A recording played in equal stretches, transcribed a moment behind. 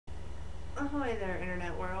Ahoy there,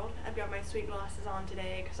 internet world. I've got my sweet glasses on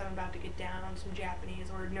today because I'm about to get down on some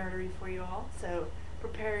Japanese word nerdery for you all, so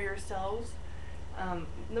prepare yourselves.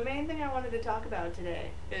 The main thing I wanted to talk about today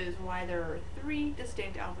is why there are three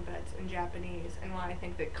distinct alphabets in Japanese and why I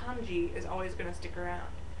think that kanji is always going to stick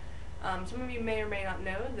around. Some of you may or may not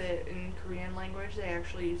know that in Korean language they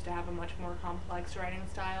actually used to have a much more complex writing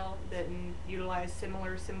style that utilized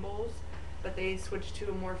similar symbols, but they switched to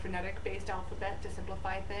a more phonetic-based alphabet to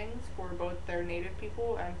simplify things for both their native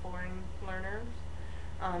people and foreign learners.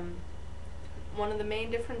 Um, One of the main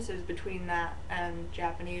differences between that and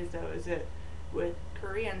Japanese, though, is that with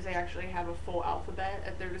Koreans they actually have a full alphabet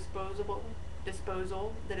at their disposal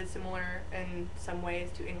that is similar in some ways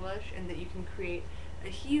to English, and that you can create a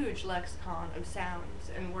huge lexicon of sounds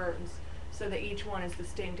and words so that each one is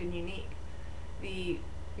distinct and unique. The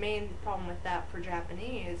main problem with that for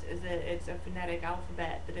Japanese is that it's a phonetic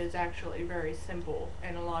alphabet that is actually very simple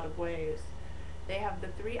in a lot of ways. They have the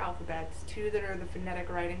three alphabets, two that are the phonetic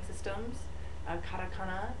writing systems,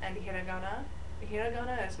 katakana and hiragana.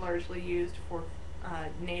 Hiragana is largely used for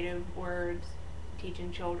native words,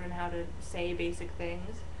 teaching children how to say basic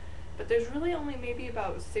things. But there's really only maybe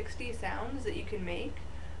about 60 sounds that you can make,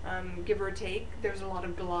 give or take. There's a lot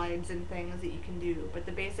of glides and things that you can do, but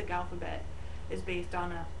the basic alphabet is based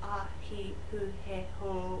on a hi, hu, he,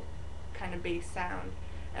 ho kind of base sound,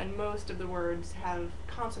 and most of the words have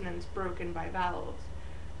consonants broken by vowels,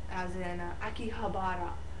 as in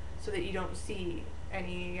akihabara, so that you don't see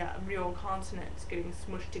any real consonants getting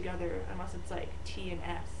smushed together unless it's like T and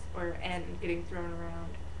S or N getting thrown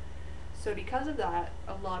around. So because of that,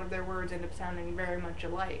 a lot of their words end up sounding very much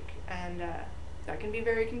alike, and that can be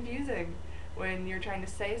very confusing when you're trying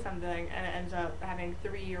to say something and it ends up having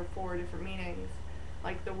 3 or 4 different meanings.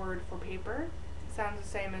 Like the word for paper sounds the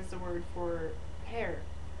same as the word for hair.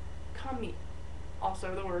 Kami,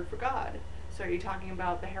 also the word for God. So are you talking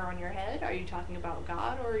about the hair on your head? Are you talking about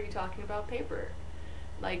God? Or are you talking about paper?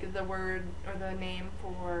 Like the word or the name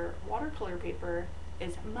for watercolor paper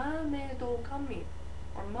is mame do kami,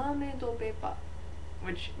 or mame do paper,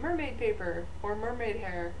 which mermaid paper or mermaid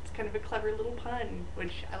hair. It's kind of a clever little pun,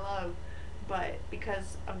 which I love. But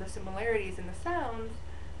because of the similarities in the sounds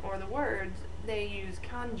or the words, they use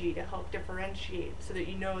kanji to help differentiate so that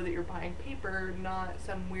you know that you're buying paper, not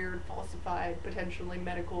some weird falsified, potentially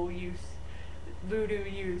medical use, voodoo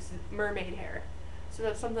use mermaid hair. So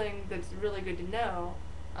that's something that's really good to know,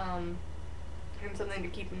 and something to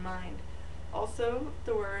keep in mind. Also,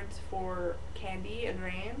 the words for candy and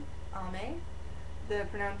rain, ame, the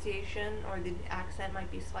pronunciation or the accent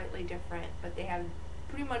might be slightly different, but they have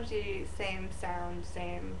pretty much the same sound,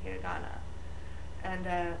 same hiragana. And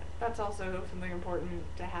that's also something important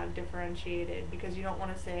to have differentiated, because you don't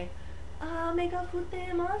want to say, ame ga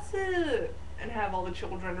futemasu, and have all the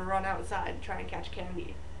children run outside to try and catch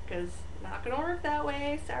candy, because not gonna work that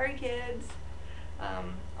way, sorry kids.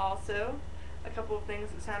 Also, a couple of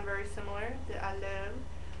things that sound very similar that I love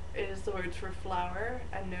is the words for flower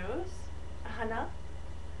and nose, hana,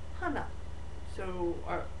 hana. So,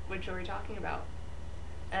 which are we talking about?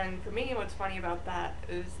 And for me, what's funny about that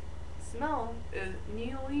is smell is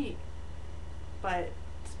nioi, but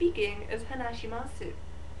speaking is hanashimasu.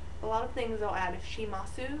 A lot of things they'll add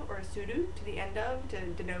shimasu or suru to the end of to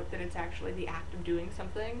denote that it's actually the act of doing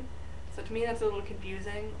something. So to me that's a little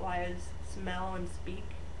confusing. Why is smell and speak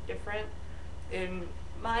different? In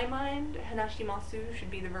my mind, hanashimasu should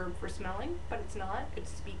be the verb for smelling, but it's not,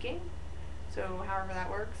 it's speaking. So however that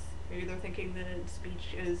works, you're either thinking that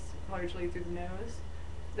speech is largely through the nose.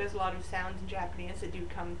 There's a lot of sounds in Japanese that do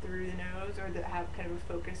come through the nose or that have kind of a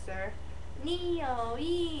focus there.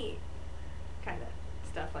 Nioi! Kind of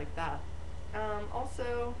stuff like that.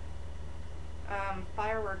 Also,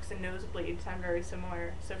 fireworks and nosebleeds sound very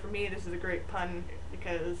similar. So for me, this is a great pun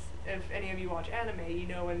because if any of you watch anime, you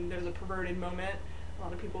know when there's a perverted moment, a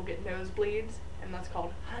lot of people get nosebleeds, and that's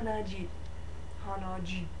called hanaji.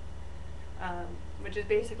 Hanaji. Which is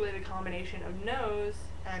basically the combination of nose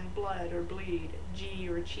and blood or bleed, ji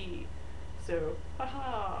or chi. So,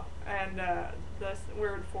 haha. And the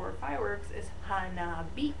word for fireworks is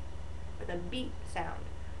hanabi, with a beep sound.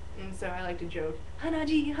 And so I like to joke,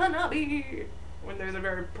 hanaji, hanabi, when there's a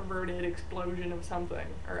very perverted explosion of something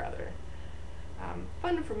or other.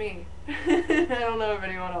 Fun for me. I don't know if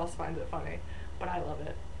anyone else finds it funny, but I love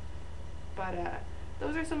it. But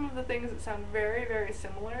those are some of the things that sound very, very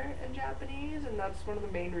similar in Japanese, and that's one of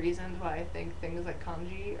the main reasons why I think things like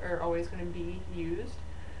kanji are always going to be used.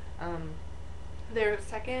 Their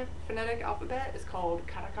second phonetic alphabet is called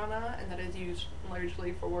katakana, and that is used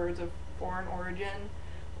largely for words of foreign origin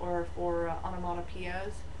or for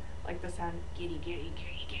onomatopoeias, like the sound giri giri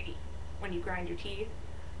giri giri. when you grind your teeth,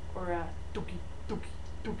 or doki doki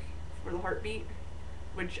doki for the heartbeat,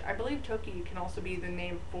 which I believe toki can also be the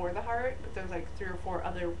name for the heart, but there's like 3 or 4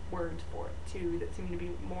 other words for it too that seem to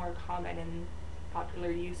be more common in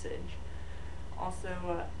popular usage.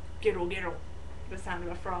 Also, gero gero, the sound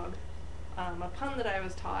of a frog. A pun that I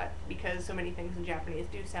was taught, because so many things in Japanese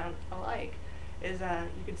do sound alike, is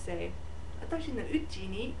you could say, "Watashi no uchi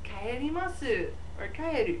ni kaerimasu," or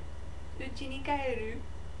kaeru. Uchi ni kaeru.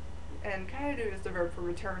 And kaeru is the verb for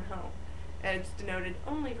return home, and it's denoted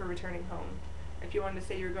only for returning home. If you wanted to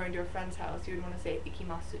say you're going to a friend's house, you would want to say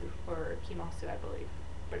ikimasu, or kimasu, I believe.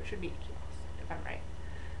 But it should be ikimasu, if I'm right.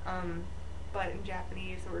 But in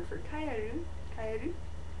Japanese, the word for kaeru,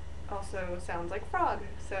 also sounds like frog.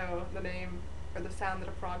 So the name, or the sound that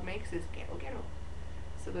a frog makes is gero gero.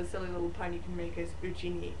 So the silly little pun you can make is uchi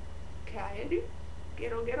ni kaeru,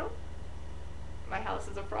 gero gero. My house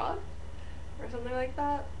is a frog, or something like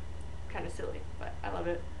that. Kind of silly, but I love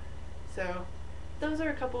it. So those are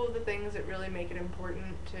a couple of the things that really make it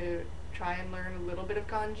important to try and learn a little bit of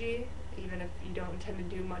kanji, even if you don't intend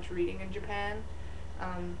to do much reading in Japan.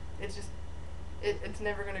 It's just, it's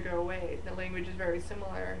never going to go away. The language is very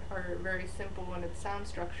similar, or very simple in its sound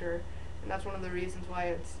structure, and that's one of the reasons why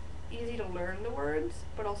it's easy to learn the words,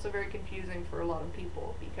 but also very confusing for a lot of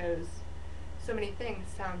people, because so many things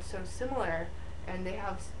sound so similar, and they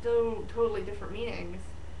have so totally different meanings.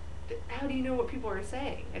 How do you know what people are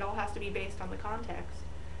saying? It all has to be based on the context,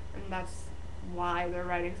 and that's why their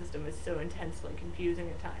writing system is so intensely confusing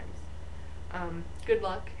at times. Good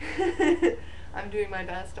luck. I'm doing my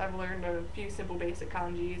best. I've learned a few simple basic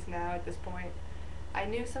kanjis now at this point. I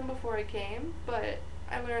knew some before I came, but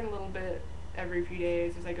I learn a little bit every few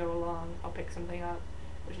days as I go along. I'll pick something up,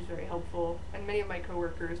 which is very helpful, and many of my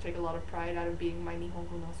coworkers take a lot of pride out of being my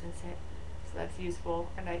Nihongo no sensei, so that's useful,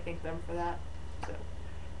 and I thank them for that. So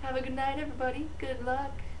have a good night, everybody. Good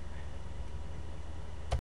luck.